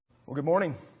Well, good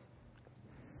morning.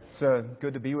 It's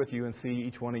good to be with you and see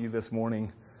each one of you this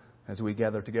morning as we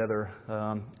gather together.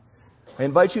 I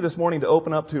invite you this morning to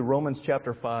open up to Romans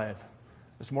chapter 5.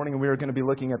 This morning we are going to be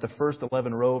looking at the first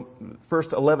 11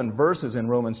 verses in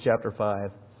Romans chapter 5.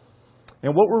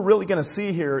 And what we're really going to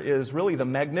see here is really the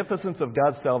magnificence of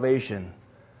God's salvation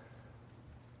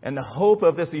and the hope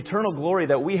of this eternal glory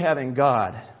that we have in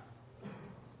God.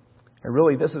 And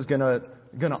really this is going to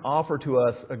offer to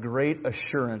us a great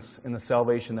assurance in the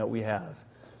salvation that we have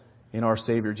in our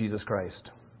Savior Jesus Christ.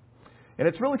 And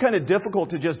it's really kind of difficult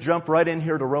to just jump right in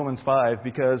here to Romans 5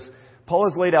 because Paul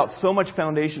has laid out so much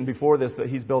foundation before this that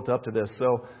he's built up to this.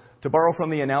 So to borrow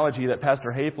from the analogy that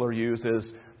Pastor Hafler used is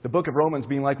the book of Romans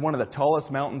being like one of the tallest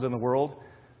mountains in the world.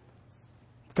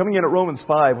 Coming in at Romans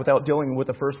 5 without dealing with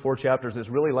the first 4 chapters is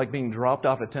really like being dropped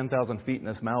off at 10,000 feet in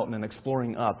this mountain and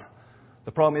exploring up.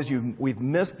 The problem is we've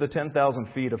missed the 10,000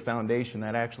 feet of foundation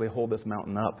that actually hold this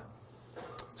mountain up.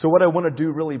 So what I want to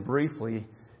do really briefly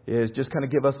is just kind of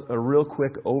give us a real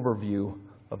quick overview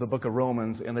of the book of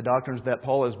Romans and the doctrines that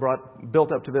Paul has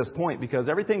built up to this point, because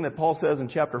everything that Paul says in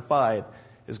chapter 5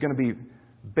 is going to be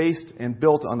based and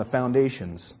built on the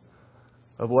foundations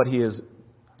of what he has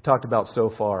talked about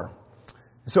so far.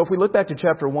 So if we look back to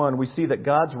chapter 1, we see that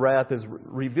God's wrath is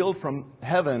revealed from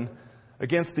heaven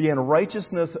against the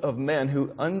unrighteousness of men who,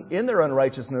 in their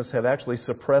unrighteousness, have actually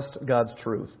suppressed God's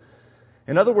truth.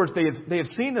 In other words, they have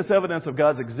seen this evidence of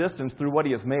God's existence through what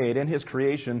He has made in His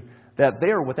creation, that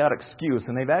they are without excuse,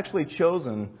 and they've actually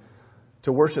chosen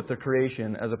to worship the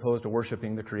creation as opposed to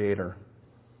worshiping the Creator.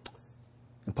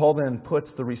 And Paul then puts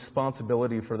the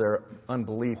responsibility for their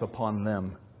unbelief upon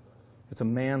them. It's a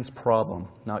man's problem,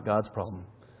 not God's problem.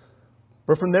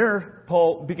 But from there,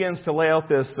 Paul begins to lay out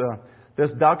this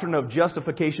doctrine of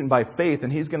justification by faith,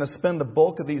 and he's going to spend the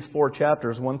bulk of these 4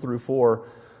 chapters, 1 through 4,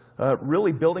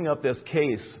 really building up this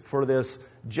case for this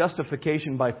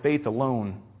justification by faith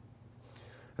alone.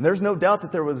 And there's no doubt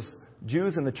that there was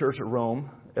Jews in the church at Rome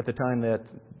at the time that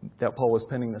Paul was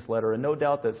penning this letter, and no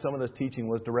doubt that some of this teaching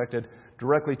was directed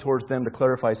directly towards them to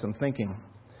clarify some thinking.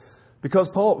 Because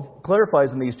Paul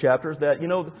clarifies in these chapters that,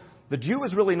 the Jew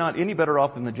is really not any better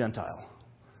off than the Gentile.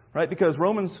 Right? Because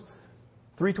Romans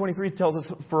 3:23 tells us,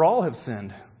 for all have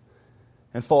sinned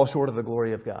and fall short of the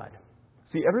glory of God.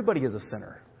 See, everybody is a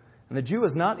sinner. And the Jew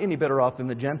is not any better off than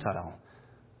the Gentile.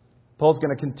 Paul's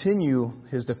going to continue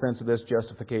his defense of this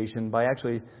justification by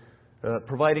actually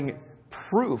providing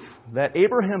proof that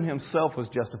Abraham himself was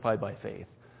justified by faith.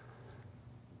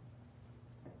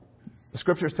 The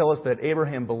Scriptures tell us that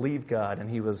Abraham believed God and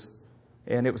it was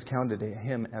counted to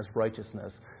him as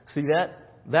righteousness. See, he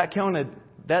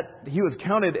was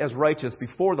counted as righteous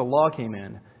before the law came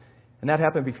in. And that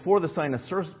happened before the sign of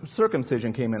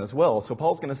circumcision came in as well. So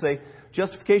Paul's going to say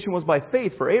justification was by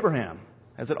faith for Abraham,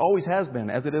 as it always has been,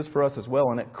 as it is for us as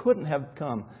well. And it couldn't have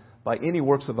come by any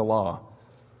works of the law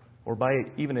or by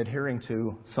even adhering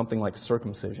to something like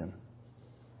circumcision.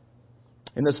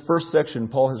 In this first section,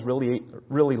 Paul has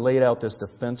really laid out this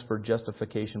defense for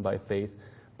justification by faith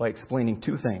by explaining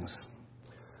 2 things.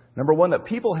 Number 1, that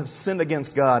people have sinned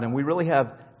against God, and we really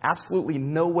have absolutely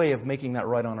no way of making that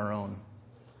right on our own.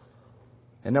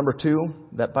 And number 2,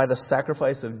 that by the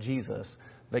sacrifice of Jesus,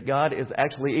 that God is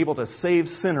actually able to save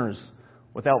sinners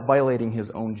without violating His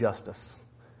own justice.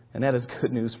 And that is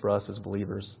good news for us as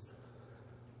believers.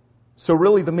 So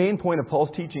really, the main point of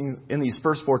Paul's teaching in these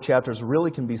first 4 chapters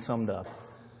really can be summed up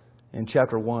in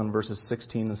chapter 1, verses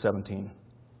 16 and 17.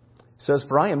 It says,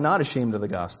 "For I am not ashamed of the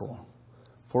gospel,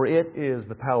 for it is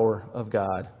the power of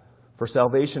God for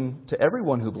salvation to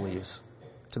everyone who believes,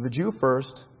 to the Jew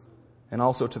first, and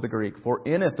also to the Greek. For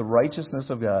in it the righteousness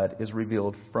of God is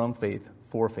revealed from faith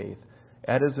for faith,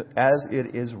 as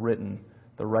it is written,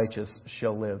 the righteous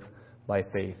shall live by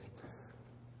faith."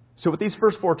 So with these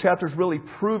first 4 chapters really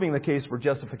proving the case for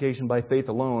justification by faith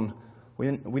alone,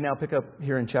 we now pick up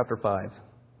here in chapter 5.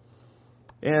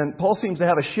 And Paul seems to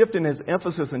have a shift in his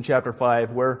emphasis in chapter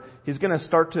 5, where he's going to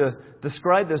start to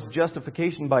describe this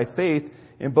justification by faith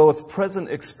in both present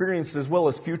experience as well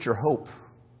as future hope.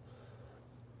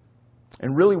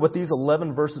 And really what these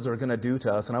 11 verses are going to do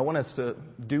to us, and I want us to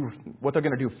do what they're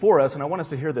going to do for us, and I want us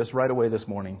to hear this right away this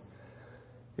morning,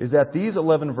 is that these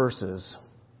 11 verses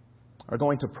are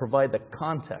going to provide the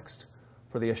context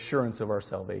for the assurance of our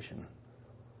salvation.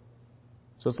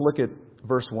 So let's look at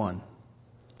verse 1.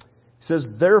 It says,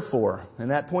 "Therefore," and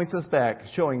that points us back,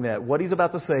 showing that what he's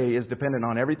about to say is dependent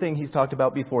on everything he's talked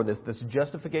about before this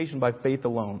justification by faith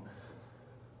alone.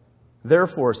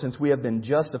 "Therefore, since we have been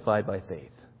justified by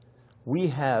faith, we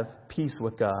have peace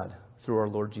with God through our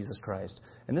Lord Jesus Christ."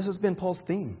 And this has been Paul's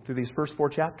theme through these first 4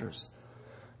 chapters.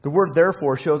 The word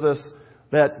therefore shows us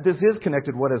that this is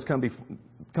connected to what has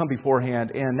come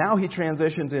beforehand. And now he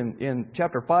transitions in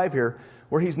chapter 5 here,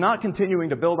 where he's not continuing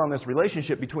to build on this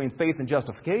relationship between faith and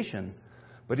justification,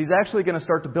 but he's actually going to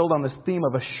start to build on this theme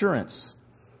of assurance.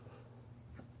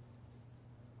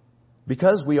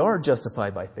 Because we are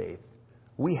justified by faith,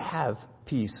 we have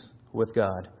peace with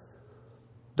God.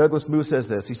 Douglas Moo says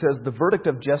this. He says, the verdict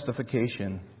of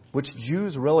justification, which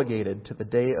Jews relegated to the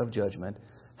day of judgment,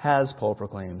 has, Paul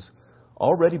proclaims,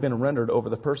 already been rendered over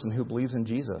the person who believes in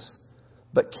Jesus.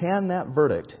 But can that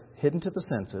verdict, hidden to the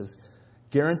senses,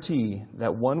 guarantee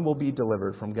that one will be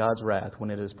delivered from God's wrath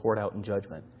when it is poured out in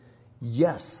judgment?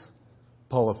 Yes,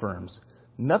 Paul affirms.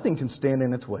 Nothing can stand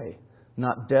in its way.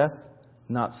 Not death,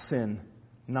 not sin,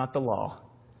 not the law.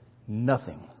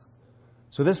 Nothing.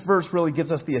 So this verse really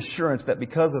gives us the assurance that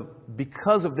because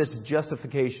of this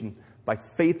justification by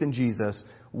faith in Jesus,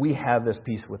 we have this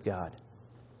peace with God.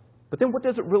 But then what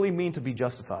does it really mean to be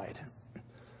justified?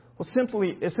 Well,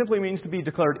 it simply means to be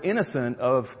declared innocent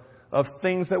of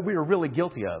things that we are really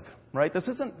guilty of, right? This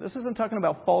isn't talking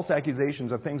about false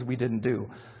accusations of things we didn't do.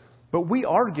 But we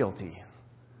are guilty.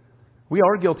 We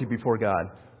are guilty before God.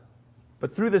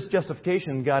 But through this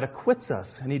justification, God acquits us,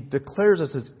 and He declares us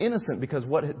as innocent because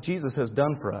what Jesus has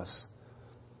done for us.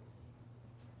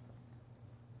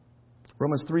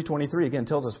 Romans 3:23 again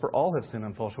tells us, for all have sinned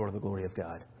and fall short of the glory of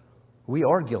God. We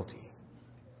are guilty.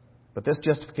 But this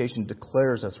justification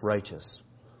declares us righteous.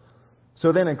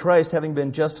 So then in Christ, having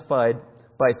been justified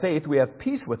by faith, we have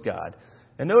peace with God.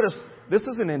 And notice, this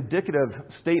is an indicative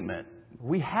statement.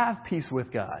 We have peace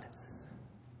with God.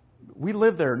 We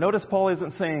live there. Notice Paul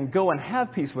isn't saying, go and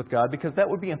have peace with God, because that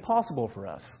would be impossible for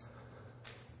us.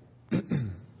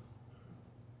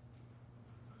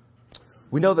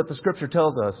 We know that the Scripture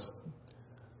tells us,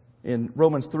 in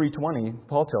Romans 3:20,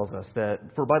 Paul tells us that,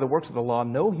 for by the works of the law,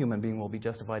 no human being will be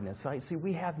justified in His sight. See,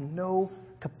 we have no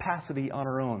capacity on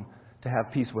our own to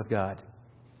have peace with God.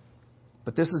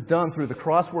 But this is done through the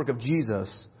cross work of Jesus,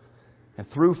 and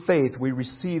through faith we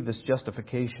receive this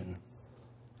justification,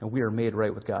 and we are made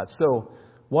right with God. So,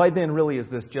 why then really is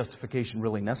this justification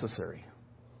really necessary?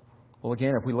 Well,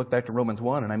 again, if we look back to Romans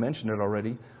 1, and I mentioned it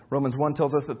already, Romans 1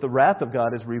 tells us that the wrath of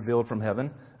God is revealed from heaven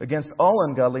against all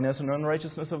ungodliness and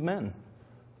unrighteousness of men.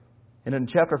 And in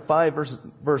chapter 5,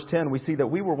 verse 10, we see that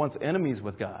we were once enemies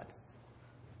with God.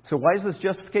 So why is this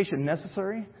justification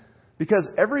necessary? Because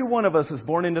every one of us is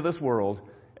born into this world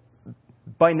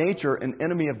by nature an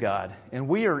enemy of God. And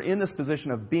we are in this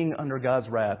position of being under God's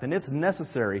wrath. And it's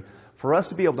necessary for us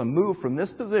to be able to move from this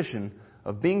position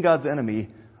of being God's enemy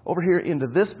over here into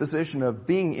this position of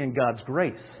being in God's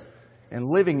grace and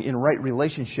living in right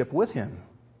relationship with Him.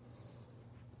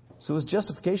 So His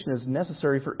justification is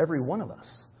necessary for every one of us.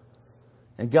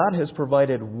 And God has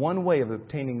provided one way of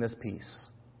obtaining this peace,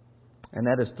 and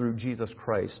that is through Jesus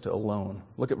Christ alone.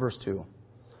 Look at verse 2.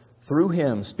 Through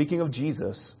Him, speaking of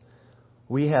Jesus,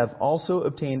 we have also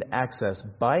obtained access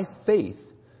by faith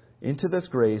into this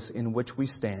grace in which we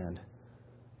stand,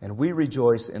 and we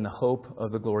rejoice in the hope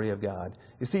of the glory of God.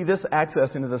 You see, this access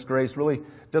into this grace really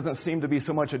doesn't seem to be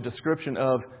so much a description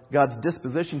of God's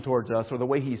disposition towards us or the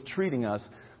way He's treating us,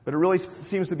 but it really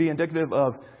seems to be indicative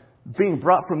of being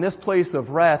brought from this place of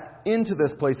wrath into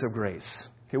this place of grace.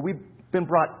 Okay, we've been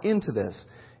brought into this.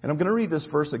 And I'm going to read this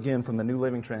verse again from the New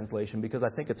Living Translation because I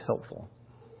think it's helpful.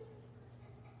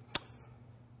 It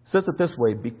says it this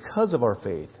way: because of our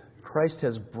faith, Christ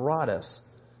has brought us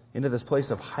into this place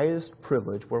of highest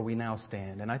privilege where we now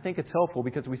stand. And I think it's helpful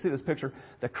because we see this picture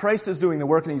that Christ is doing the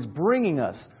work and He's bringing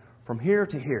us from here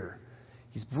to here.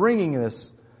 He's bringing us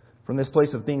from this place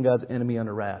of being God's enemy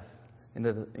under wrath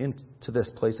into this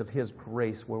place of His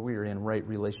grace where we are in right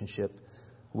relationship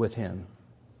with Him.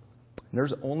 And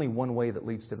there's only one way that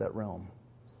leads to that realm,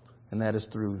 and that is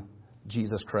through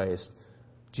Jesus Christ.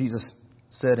 Jesus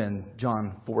said in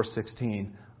John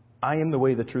 4:16, I am the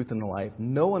way, the truth, and the life.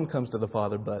 No one comes to the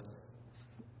Father but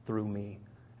through me.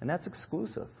 And that's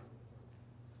exclusive.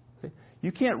 Okay?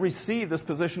 You can't receive this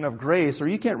position of grace, or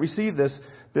you can't receive this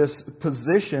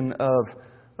position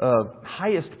of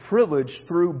highest privilege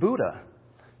through Buddha.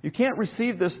 You can't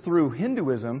receive this through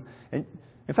Hinduism. And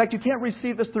in fact, you can't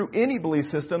receive this through any belief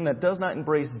system that does not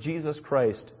embrace Jesus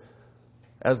Christ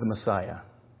as the Messiah.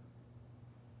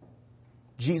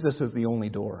 Jesus is the only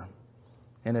door,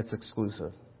 and it's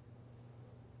exclusive.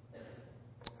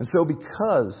 And so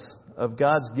because of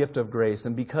God's gift of grace,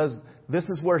 and because this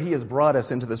is where He has brought us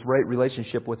into this right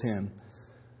relationship with Him,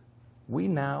 we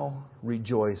now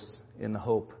rejoice in the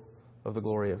hope of the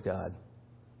glory of God.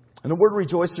 And the word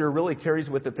rejoice here really carries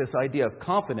with it this idea of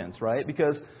confidence, right?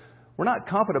 Because we're not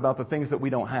confident about the things that we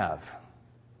don't have.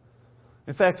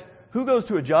 In fact, who goes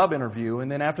to a job interview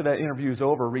and then after that interview is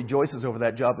over rejoices over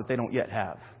that job that they don't yet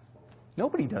have?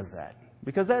 Nobody does that,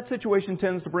 because that situation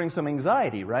tends to bring some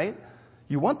anxiety, right?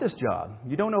 You want this job.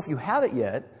 You don't know if you have it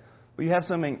yet, but you have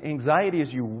some anxiety as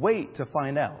you wait to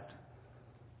find out.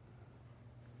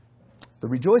 The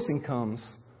rejoicing comes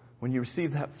when you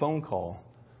receive that phone call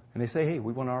and they say, hey,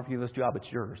 we want to offer you this job. It's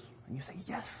yours. And you say,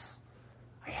 yes,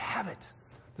 I have it.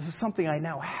 This is something I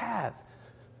now have.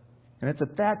 And it's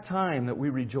at that time that we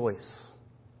rejoice.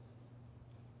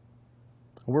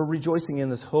 We're rejoicing in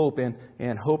this hope,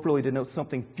 and hope really denotes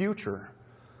something future.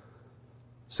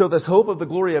 So this hope of the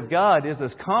glory of God is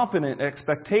this confident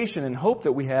expectation and hope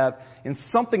that we have in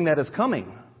something that is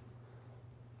coming.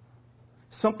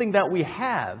 Something that we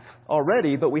have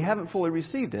already, but we haven't fully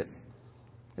received it.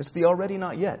 It's the already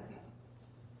not yet.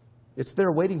 It's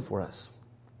there waiting for us.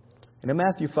 And in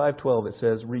Matthew 5:12 it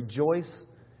says, rejoice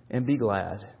and be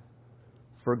glad,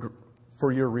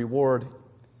 for your reward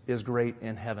is great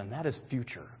in heaven. That is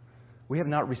future. We have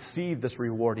not received this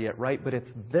reward yet, right? But it's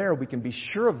there. We can be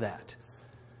sure of that.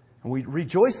 And we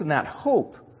rejoice in that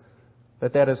hope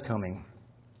that that is coming.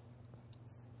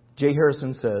 J.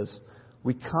 Harrison says,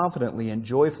 we confidently and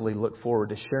joyfully look forward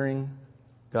to sharing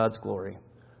God's glory.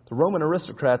 The Roman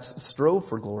aristocrats strove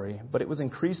for glory, but it was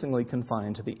increasingly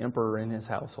confined to the emperor and his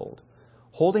household.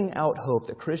 Holding out hope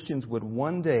that Christians would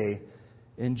one day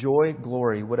enjoy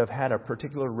glory would have had a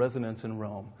particular resonance in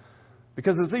Rome.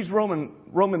 Because as these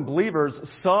Roman believers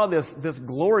saw this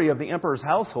glory of the emperor's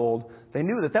household, they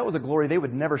knew that that was a glory they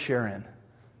would never share in.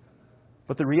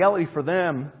 But the reality for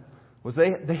them was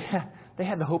they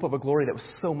had the hope of a glory that was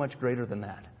so much greater than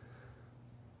that.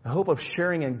 The hope of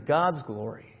sharing in God's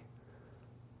glory.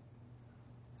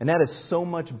 And that is so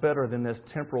much better than this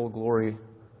temporal glory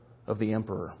of the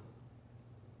emperor.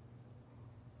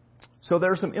 So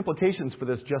there are some implications for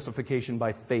this justification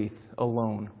by faith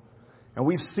alone. And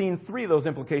we've seen 3 of those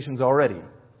implications already.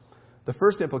 The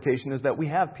first implication is that we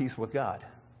have peace with God.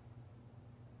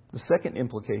 The second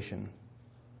implication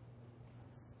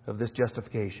of this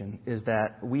justification is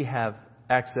that we have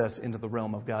access into the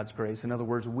realm of God's grace. In other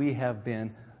words, we have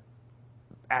been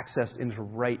accessed into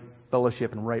right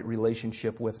fellowship and right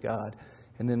relationship with God.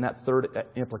 And then that third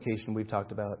implication we've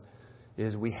talked about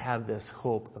is we have this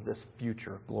hope of this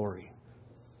future glory.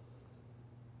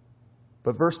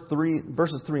 But verses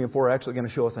 3 and 4 are actually going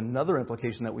to show us another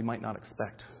implication that we might not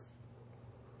expect.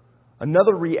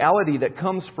 Another reality that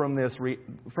comes from this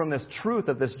truth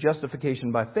of this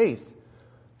justification by faith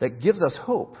that gives us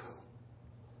hope.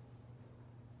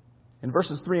 In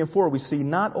verses 3 and 4, we see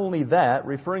not only that,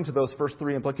 referring to those first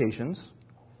 3 implications,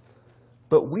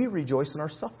 but we rejoice in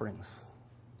our sufferings.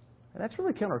 And that's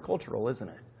really countercultural, isn't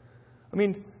it? I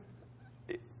mean,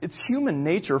 it's human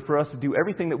nature for us to do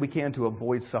everything that we can to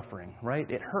avoid suffering, right?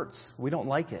 It hurts. We don't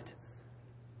like it.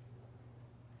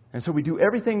 And so we do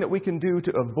everything that we can do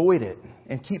to avoid it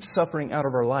and keep suffering out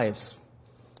of our lives.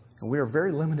 And we are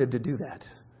very limited to do that.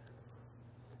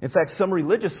 In fact, some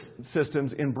religious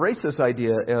systems embrace this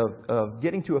idea of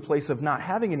getting to a place of not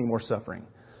having any more suffering.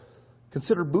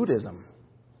 Consider Buddhism.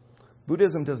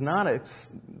 Buddhism do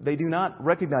not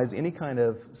recognize any kind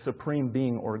of supreme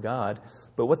being or God.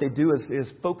 But what they do is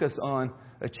focus on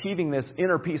achieving this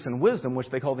inner peace and wisdom, which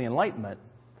they call the enlightenment.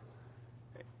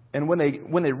 And when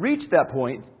they reach that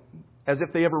point, as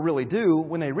if they ever really do,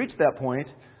 when they reach that point,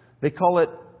 they call it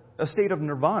a state of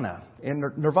nirvana. And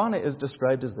nirvana is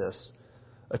described as this: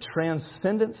 a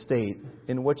transcendent state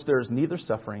in which there is neither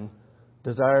suffering,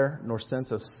 desire, nor sense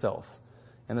of self.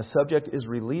 And the subject is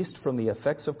released from the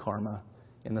effects of karma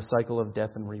in the cycle of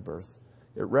death and rebirth.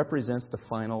 It represents the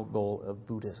final goal of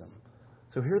Buddhism.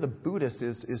 So here the Buddhist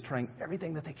is trying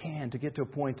everything that they can to get to a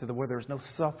point where there's no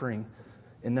suffering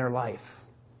in their life.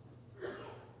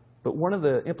 But one of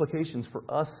the implications for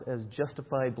us as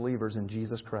justified believers in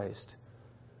Jesus Christ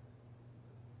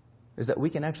is that we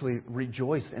can actually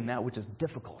rejoice in that which is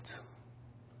difficult.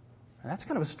 And that's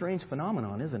kind of a strange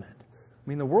phenomenon, isn't it? I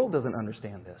mean, the world doesn't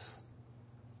understand this.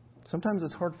 Sometimes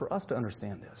it's hard for us to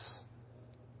understand this.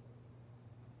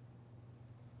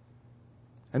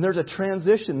 And there's a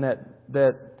transition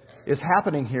that is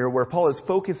happening here where Paul is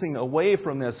focusing away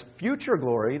from this future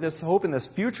glory, this hope in this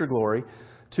future glory,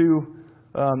 to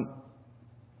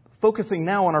focusing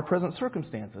now on our present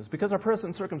circumstances, because our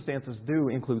present circumstances do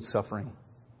include suffering.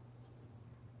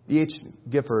 E.H.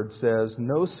 Gifford says,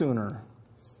 no sooner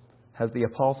has the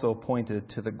apostle pointed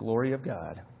to the glory of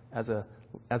God as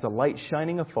a light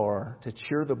shining afar to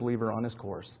cheer the believer on his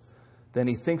course, then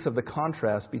he thinks of the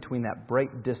contrast between that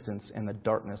bright distance and the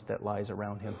darkness that lies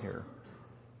around him here.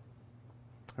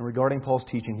 And regarding Paul's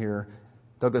teaching here,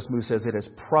 Douglas Moo says it is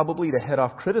probably to head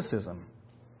off criticism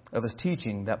of his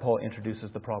teaching that Paul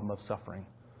introduces the problem of suffering.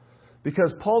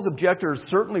 Because Paul's objectors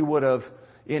certainly would have,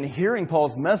 in hearing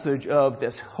Paul's message of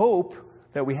this hope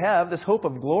that we have, this hope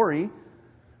of glory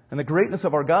and the greatness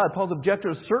of our God, Paul's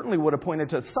objectors certainly would have pointed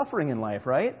to suffering in life,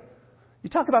 right? You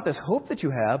talk about this hope that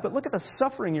you have, but look at the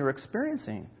suffering you're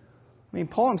experiencing. I mean,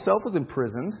 Paul himself was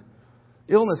imprisoned,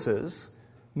 illnesses,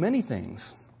 many things.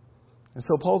 And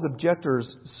so Paul's objectors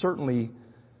certainly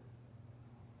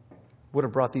would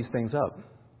have brought these things up.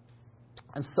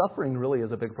 And suffering really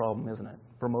is a big problem, isn't it,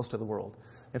 for most of the world?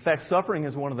 In fact, suffering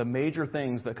is one of the major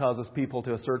things that causes people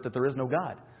to assert that there is no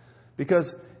God. Because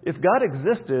if God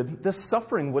existed, this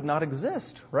suffering would not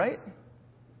exist, right?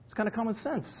 It's kind of common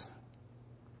sense.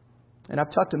 And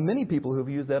I've talked to many people who have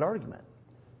used that argument.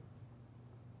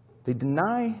 They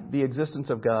deny the existence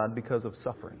of God because of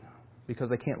suffering, because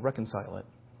they can't reconcile it.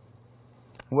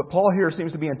 What Paul here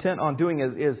seems to be intent on doing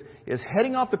is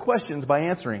heading off the questions by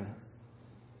answering.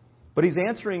 But he's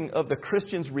answering of the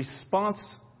Christian's response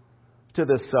to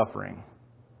this suffering.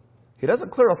 He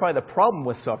doesn't clarify the problem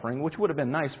with suffering, which would have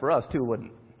been nice for us too,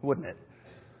 wouldn't it?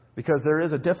 Because there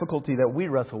is a difficulty that we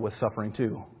wrestle with suffering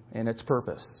too, and its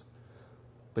purpose.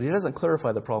 But he doesn't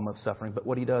clarify the problem of suffering, but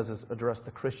what he does is address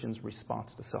the Christian's response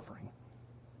to suffering.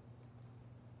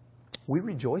 We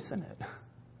rejoice in it.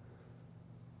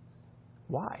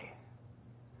 Why?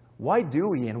 Why do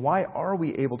we, and why are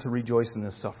we able to rejoice in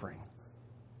this suffering?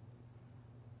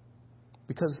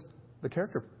 Because the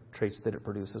character traits that it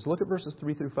produces. Look at verses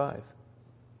 3 through 5. It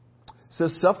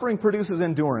says, suffering produces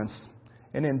endurance,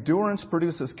 and endurance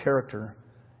produces character,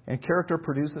 and character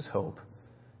produces hope.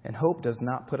 And hope does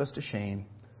not put us to shame,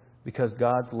 because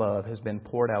God's love has been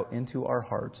poured out into our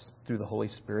hearts through the Holy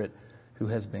Spirit who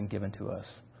has been given to us.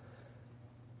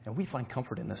 And we find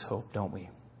comfort in this hope, don't we?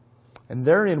 And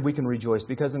therein we can rejoice,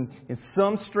 because in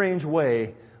some strange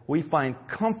way, we find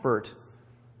comfort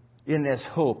in this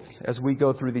hope as we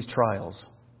go through these trials.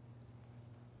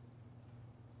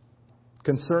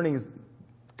 Concerning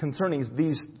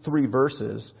these three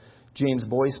verses, James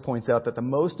Boyce points out that the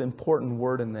most important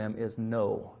word in them is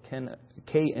know,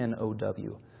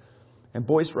 K-N-O-W. And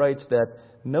Boyce writes that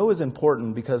know is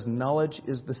important because knowledge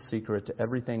is the secret to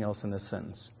everything else in this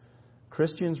sentence.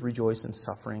 Christians rejoice in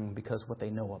suffering because what they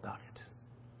know about it.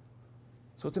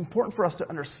 So it's important for us to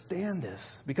understand this,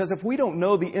 because if we don't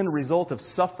know the end result of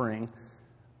suffering,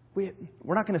 we're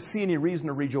not going to see any reason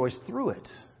to rejoice through it.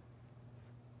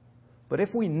 But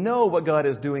if we know what God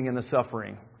is doing in the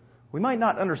suffering, we might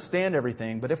not understand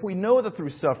everything, but if we know that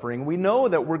through suffering, we know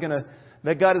that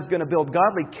that God is going to build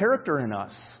godly character in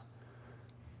us,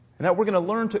 and that we're going to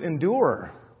learn to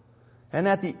endure. And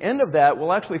at the end of that,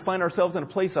 we'll actually find ourselves in a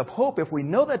place of hope. If we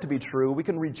know that to be true, we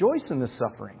can rejoice in this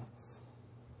suffering.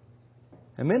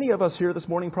 And many of us here this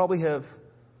morning probably have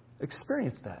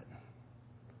experienced that.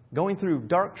 Going through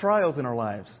dark trials in our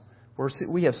lives, where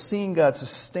we have seen God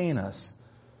sustain us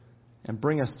and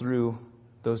bring us through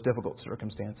those difficult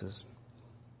circumstances.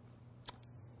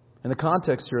 And the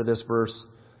context here of this verse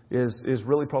is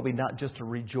really probably not just to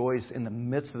rejoice in the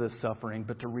midst of this suffering,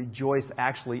 but to rejoice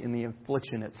actually in the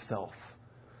affliction itself.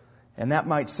 And that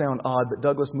might sound odd, but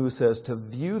Douglas Moo says to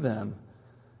view them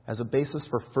as a basis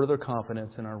for further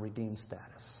confidence in our redeemed status.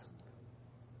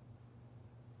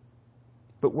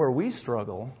 But where we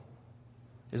struggle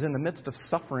is in the midst of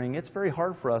suffering. It's very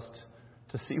hard for us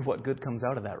to see what good comes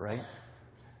out of that, right?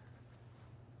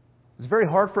 It's very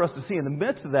hard for us to see in the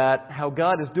midst of that how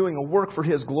God is doing a work for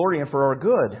His glory and for our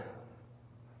good.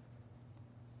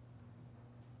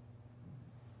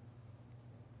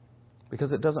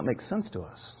 Because it doesn't make sense to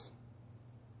us.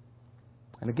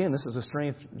 And again, this is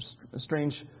a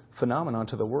strange phenomenon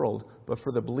to the world, but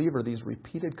for the believer, these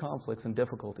repeated conflicts and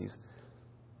difficulties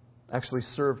actually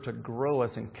serve to grow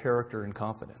us in character and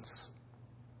confidence.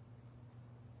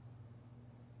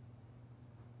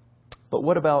 But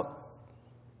what about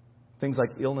things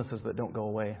like illnesses that don't go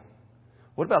away?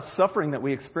 What about suffering that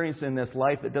we experience in this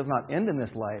life that does not end in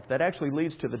this life, that actually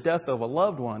leads to the death of a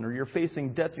loved one, or you're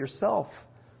facing death yourself?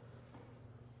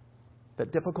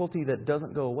 That difficulty that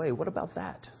doesn't go away, what about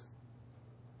that?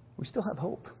 We still have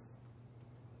hope.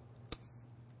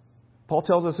 Paul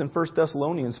tells us in 1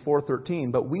 Thessalonians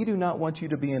 4:13, but we do not want you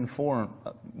to be uninformed,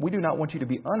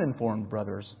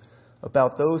 brothers,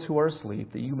 about those who are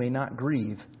asleep, that you may not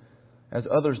grieve as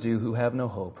others do who have no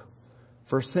hope.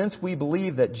 For since we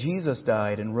believe that Jesus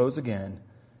died and rose again,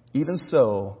 even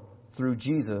so, through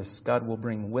Jesus, God will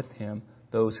bring with Him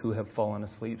those who have fallen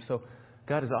asleep. So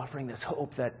God is offering this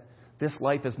hope that this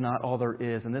life is not all there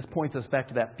is. And this points us back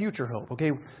to that future hope.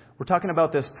 Okay, we're talking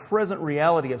about this present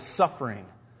reality of suffering.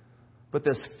 But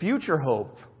this future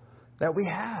hope that we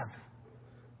have,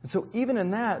 And so even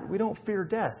in that, we don't fear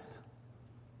death.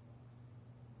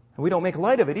 And we don't make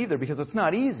light of it either because it's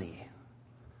not easy.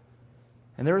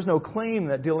 And there is no claim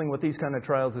that dealing with these kind of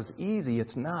trials is easy.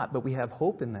 It's not, but we have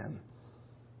hope in them.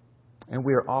 And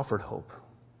we are offered hope.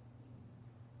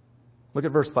 Look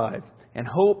at verse 5. And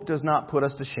hope does not put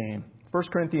us to shame. 1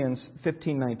 Corinthians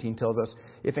 15:19 tells us,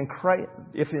 if in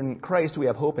Christ we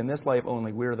have hope in this life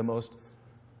only, we are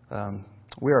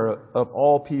of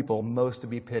all people most to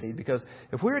be pitied. Because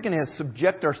if we are going to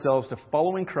subject ourselves to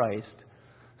following Christ,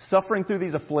 suffering through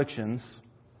these afflictions,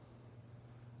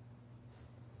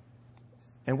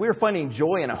 and we are finding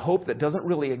joy in a hope that doesn't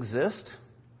really exist,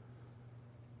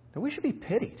 then we should be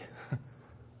pitied.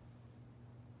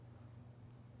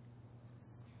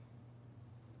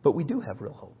 But we do have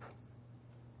real hope.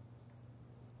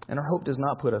 And our hope does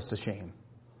not put us to shame.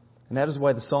 And that is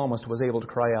why the psalmist was able to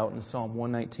cry out in Psalm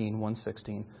 119,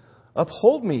 116,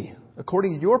 uphold me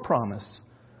according to your promise,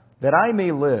 that I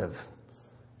may live,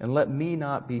 and let me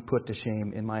not be put to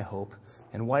shame in my hope.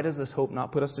 And why does this hope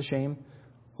not put us to shame?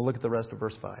 Well, look at the rest of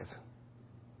verse 5.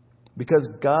 Because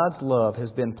God's love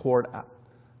has been poured out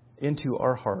into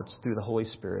our hearts through the Holy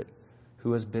Spirit,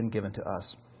 who has been given to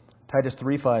us. Titus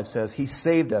 3:5 says, He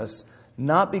saved us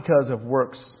not because of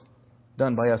works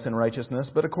done by us in righteousness,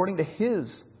 but according to His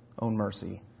own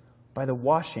mercy, by the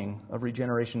washing of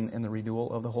regeneration and the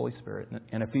renewal of the Holy Spirit.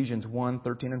 And Ephesians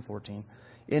 1:13 and 14.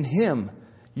 In Him,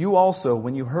 you also,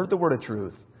 when you heard the word of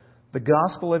truth, the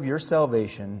gospel of your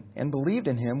salvation, and believed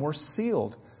in Him, were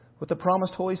sealed with the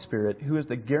promised Holy Spirit, who is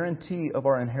the guarantee of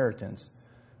our inheritance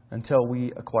until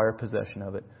we acquire possession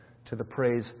of it, to the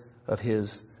praise of His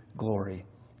glory.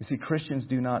 You see, Christians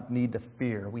do not need to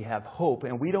fear. We have hope,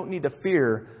 and we don't need to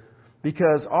fear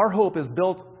because our hope is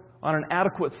built on an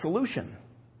adequate solution.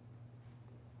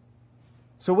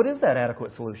 So what is that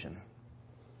adequate solution?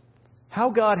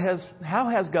 How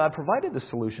has God provided the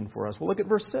solution for us? Well, look at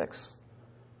verse 6.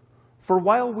 For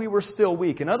while we were still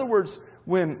weak, in other words,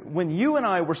 when you and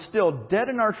I were still dead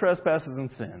in our trespasses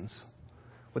and sins,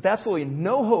 with absolutely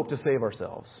no hope to save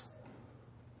ourselves,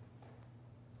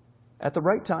 at the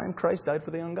right time, Christ died for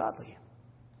the ungodly.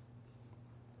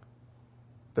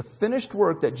 The finished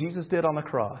work that Jesus did on the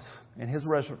cross and His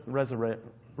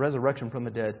resurrection from the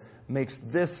dead makes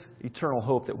this eternal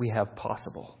hope that we have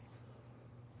possible.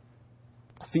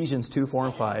 Ephesians 2:4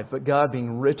 and 5. But God,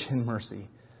 being rich in mercy,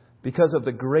 because of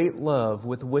the great love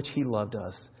with which He loved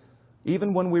us,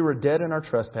 even when we were dead in our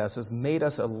trespasses, made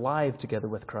us alive together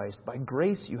with Christ. By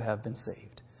grace you have been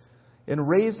saved, and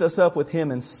raised us up with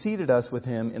Him and seated us with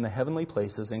Him in the heavenly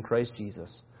places in Christ Jesus,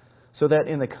 so that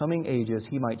in the coming ages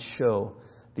He might show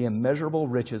the immeasurable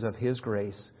riches of His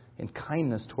grace and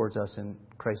kindness towards us in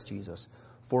Christ Jesus.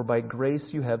 For by grace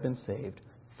you have been saved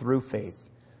through faith.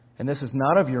 And this is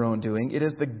not of your own doing. It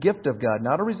is the gift of God,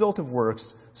 not a result of works,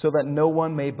 so that no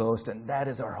one may boast. And that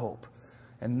is our hope.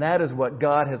 And that is what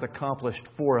God has accomplished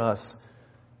for us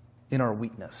in our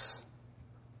weakness.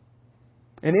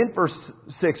 And in verse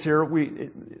 6 here,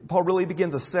 Paul really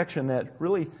begins a section that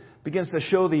really begins to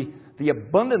show the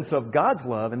abundance of God's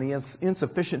love and the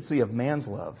insufficiency of man's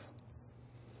love.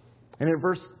 And in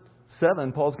verse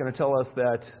 7, Paul's going to tell us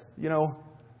that,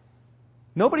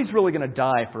 nobody's really going to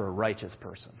die for a righteous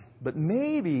person. But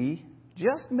maybe,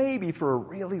 just maybe, for a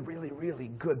really, really, really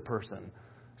good person,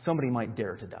 somebody might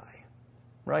dare to die.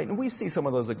 Right? And we see some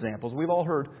of those examples. We've all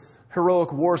heard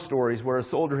heroic war stories where a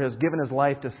soldier has given his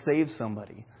life to save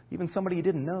somebody, even somebody he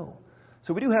didn't know.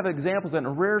 So we do have examples that in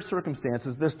rare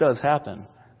circumstances this does happen.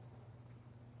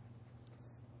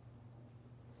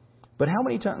 But how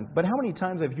many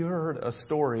times have you heard a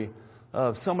story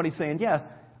of somebody saying, yeah,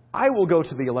 I will go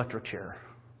to the electric chair,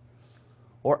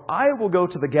 or I will go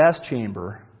to the gas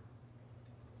chamber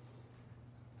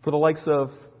for the likes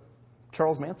of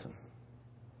Charles Manson,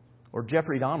 or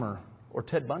Jeffrey Dahmer, or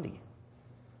Ted Bundy?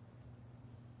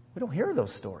 We don't hear those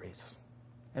stories.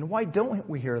 And why don't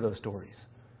we hear those stories?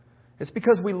 It's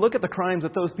because we look at the crimes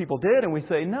that those people did and we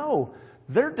say, no,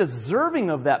 they're deserving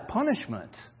of that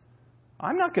punishment.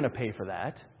 I'm not going to pay for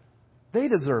that. They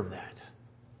deserve that.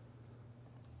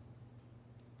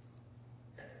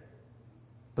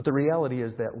 But the reality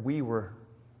is that we were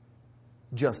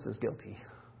just as guilty.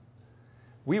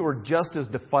 We were just as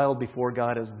defiled before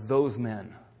God as those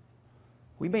men.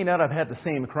 We may not have had the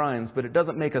same crimes, but it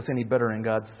doesn't make us any better in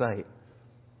God's sight.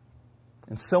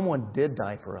 And someone did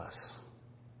die for us.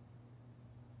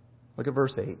 Look at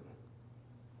verse 8.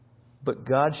 But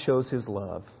God shows His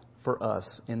love for us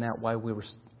in that while we were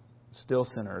still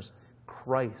sinners,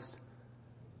 Christ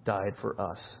died for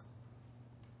us.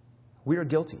 We are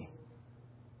guilty.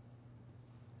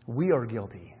 We are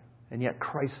guilty. And yet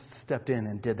Christ stepped in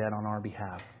and did that on our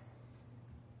behalf.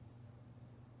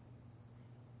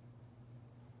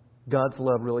 God's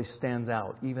love really stands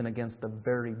out even against the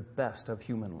very best of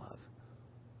human love.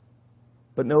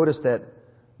 But notice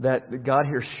that God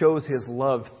here shows His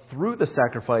love through the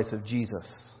sacrifice of Jesus.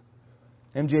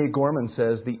 M.J. Gorman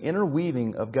says, the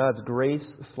interweaving of God's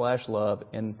grace/love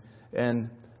and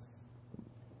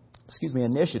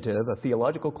initiative, a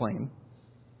theological claim,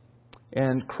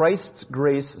 and Christ's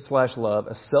grace/love,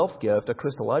 a self-gift, a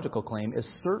Christological claim, is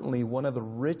certainly one of the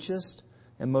richest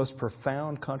and most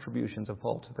profound contributions of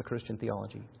Paul to the Christian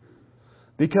theology.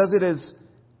 Because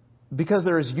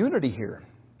there is unity here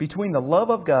between the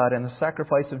love of God and the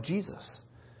sacrifice of Jesus.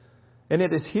 And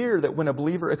it is here that when a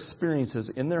believer experiences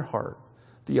in their heart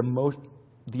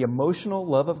the emotional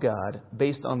love of God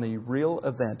based on the real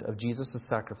event of Jesus'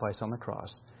 sacrifice on the cross,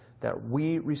 that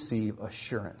we receive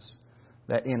assurance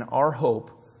that in our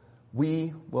hope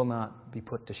we will not be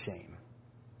put to shame.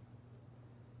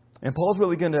 And Paul's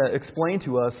really going to explain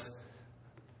to us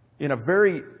in a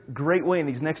very great way in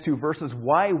these next two verses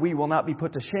why we will not be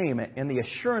put to shame and the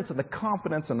assurance and the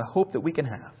confidence and the hope that we can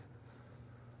have.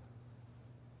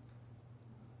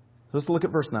 Let's look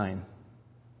at verse 9.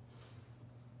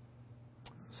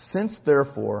 Since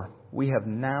therefore we have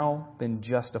now been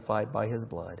justified by His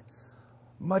blood,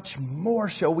 much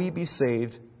more shall we be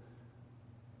saved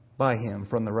by Him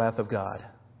from the wrath of God.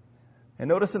 And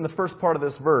notice in the first part of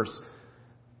this verse,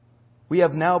 we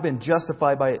have now been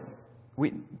justified by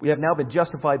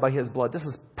His blood. This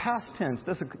is past tense.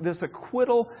 This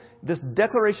acquittal, this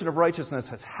declaration of righteousness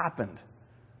has happened.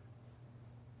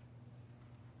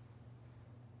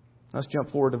 Let's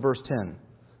jump forward to verse 10.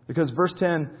 Because verse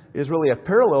 10 is really a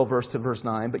parallel verse to verse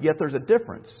 9, but yet there's a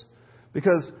difference.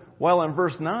 Because while in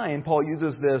verse 9, Paul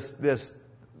uses this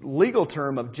legal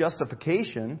term of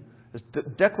justification, this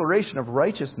declaration of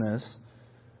righteousness,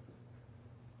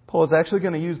 Paul is actually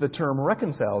going to use the term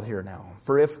reconciled here now.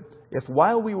 For if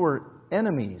while we were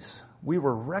enemies, we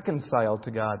were reconciled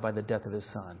to God by the death of His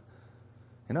Son.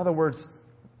 In other words,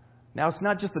 now it's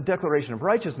not just the declaration of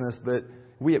righteousness, but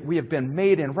we have been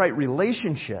made in right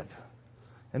relationship.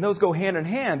 And those go hand in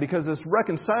hand because this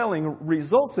reconciling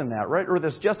results in that, right? Or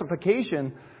this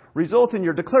justification results in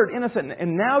you're declared innocent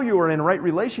and now you are in right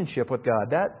relationship with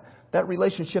God. That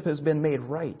relationship has been made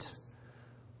right.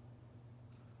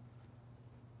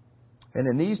 And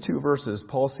in these two verses,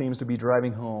 Paul seems to be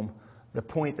driving home the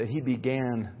point that he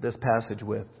began this passage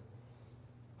with.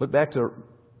 Look back to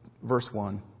verse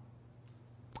 1.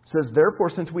 It says,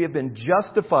 therefore, since we have been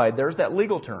justified, there's that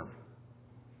legal term.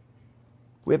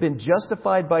 We have been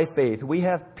justified by faith. We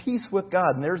have peace with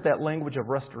God. And there's that language of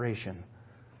restoration.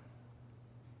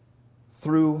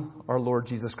 Through our Lord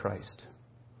Jesus Christ.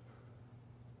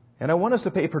 And I want us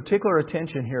to pay particular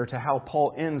attention here to how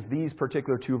Paul ends these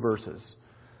particular two verses.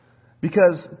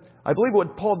 Because I believe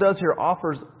what Paul does here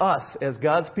offers us, as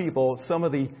God's people, some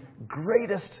of the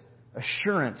greatest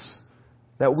assurance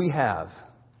that we have.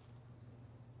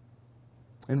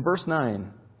 In verse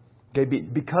 9,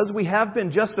 because we have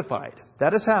been justified,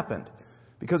 that has happened.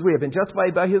 Because we have been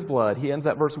justified by His blood, he ends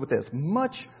that verse with this.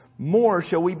 Much more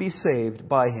shall we be saved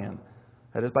by Him,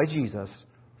 that is by Jesus,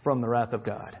 from the wrath of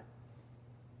God.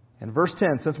 In verse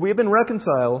 10, since we have been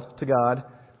reconciled to God,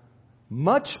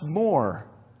 much more,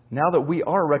 now that we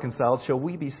are reconciled, shall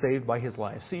we be saved by His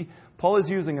life. See, Paul is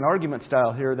using an argument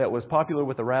style here that was popular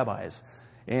with the rabbis.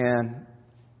 And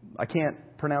I can't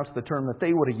pronounce the term that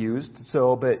they would have used,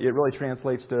 but it really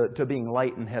translates to being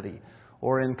light and heavy.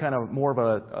 Or in kind of more of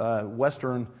a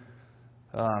Western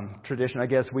tradition, I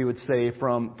guess we would say,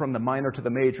 from the minor to the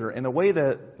major. And the way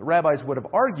that rabbis would have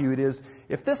argued is,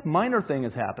 if this minor thing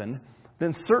has happened,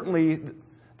 then certainly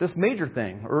this major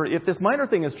thing, or if this minor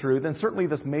thing is true, then certainly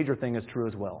this major thing is true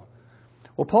as well.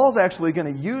 Well, Paul's actually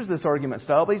going to use this argument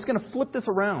style, but he's going to flip this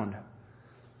around.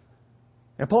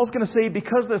 And Paul's going to say,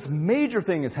 because this major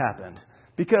thing has happened,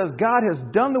 because God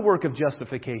has done the work of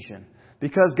justification,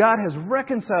 because God has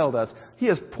reconciled us, He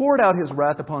has poured out His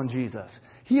wrath upon Jesus.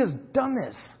 He has done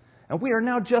this. And we are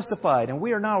now justified, and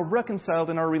we are now reconciled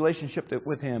in our relationship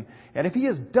with Him. And if He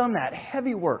has done that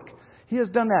heavy work, He has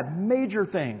done that major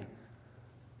thing,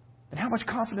 and how much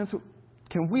confidence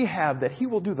can we have that He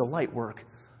will do the light work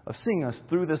of seeing us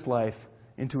through this life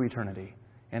into eternity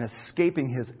and escaping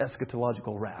His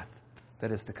eschatological wrath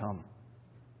that is to come?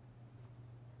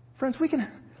 Friends,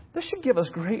 this should give us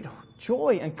great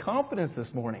joy and confidence this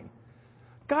morning.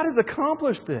 God has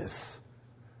accomplished this.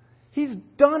 He's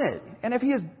done it. And if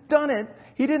He has done it,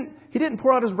 He didn't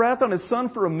pour out His wrath on His Son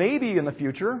for a maybe in the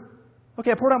future.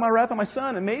 Okay, I poured out my wrath on my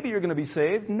Son and maybe you're going to be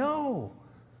saved. No.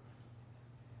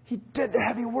 He did the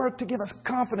heavy work to give us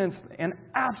confidence and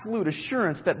absolute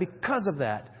assurance that because of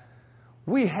that,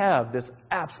 we have this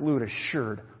absolute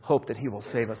assured hope that He will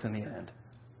save us in the end.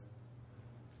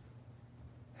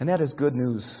 And that is good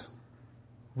news.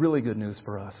 Really good news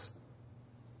for us.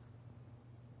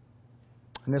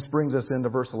 And this brings us into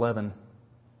verse 11,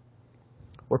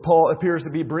 where Paul appears to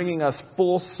be bringing us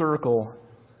full circle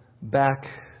back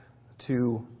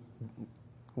to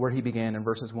where he began in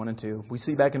verses 1 and 2. We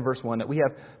see back in verse 1 that we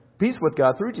have peace with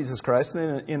God through Jesus Christ.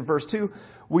 And in verse 2,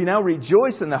 we now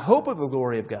rejoice in the hope of the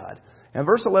glory of God. And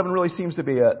verse 11 really seems to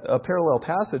be a parallel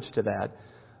passage to that.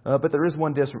 But there is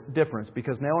one difference,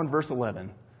 because now in verse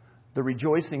 11, the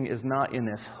rejoicing is not in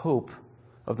this hope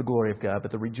of the glory of God,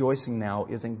 but the rejoicing now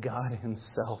is in God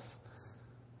Himself.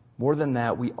 More than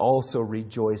that, we also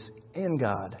rejoice in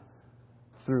God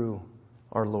through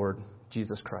our Lord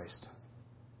Jesus Christ.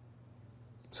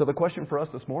 So the question for us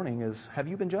this morning is, have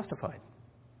you been justified?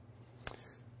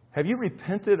 Have you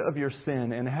repented of your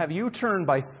sin, and have you turned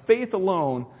by faith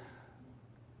alone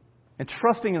and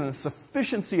trusting in the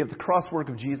sufficiency of the cross work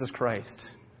of Jesus Christ?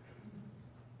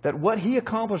 That what He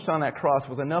accomplished on that cross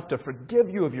was enough to forgive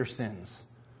you of your sins.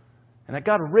 And that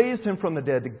God raised Him from the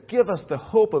dead to give us the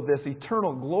hope of this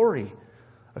eternal glory,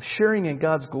 of sharing in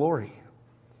God's glory.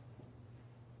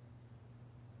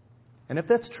 And if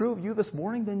that's true of you this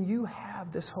morning, then you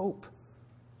have this hope.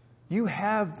 You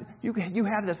have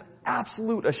this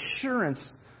absolute assurance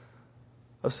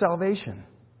of salvation.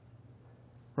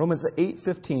 Romans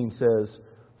 8:15 says,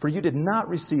 "For you did not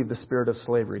receive the spirit of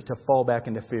slavery to fall back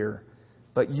into fear,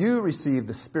 but you received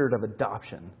the spirit of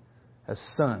adoption as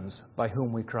sons, by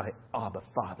whom we cry, Abba,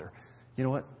 Father." You know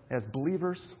what? As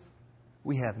believers,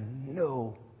 we have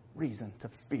no reason to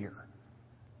fear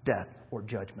death or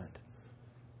judgment.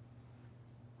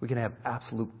 We can have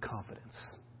absolute confidence.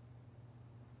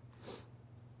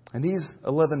 And these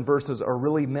 11 verses are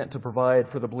really meant to provide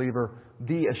for the believer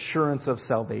the assurance of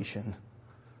salvation.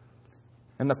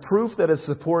 And the proof that is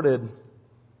supported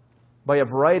by a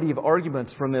variety of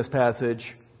arguments from this passage,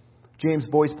 James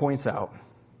Boyce points out.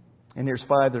 And here's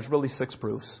 5, there's really 6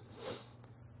 proofs.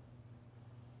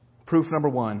 Proof number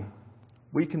 1,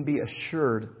 we can be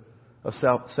assured of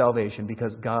salvation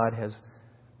because God has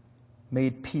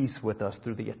made peace with us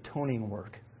through the atoning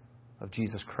work of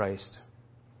Jesus Christ.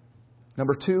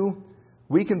 Number 2,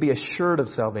 we can be assured of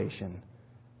salvation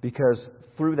because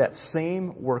through that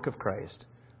same work of Christ,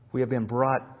 we have been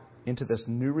brought into this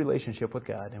new relationship with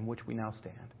God in which we now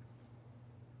stand.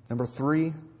 Number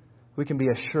 3, we can be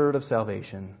assured of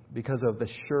salvation because of the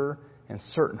sure and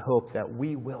certain hope that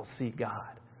we will see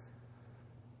God.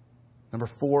 Number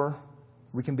 4,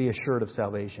 we can be assured of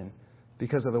salvation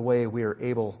because of the way we are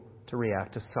able to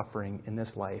react to suffering in this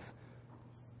life.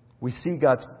 We see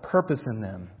God's purpose in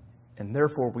them, and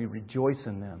therefore we rejoice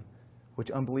in them, which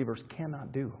unbelievers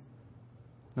cannot do.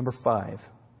 Number 5,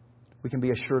 we can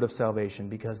be assured of salvation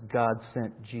because God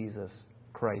sent Jesus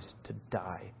Christ to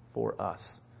die for us.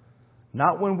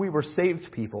 Not when we were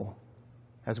saved people,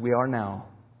 as we are now,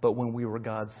 but when we were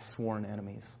God's sworn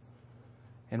enemies.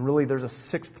 And really, there's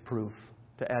a 6th proof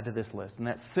to add to this list. And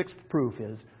that 6th proof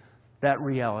is that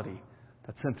reality,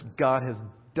 that since God has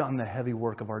done the heavy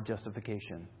work of our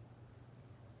justification,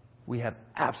 we have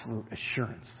absolute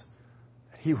assurance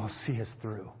that He will see us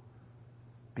through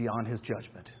beyond His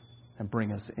judgment and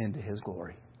bring us into His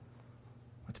glory.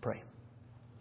 Let's pray.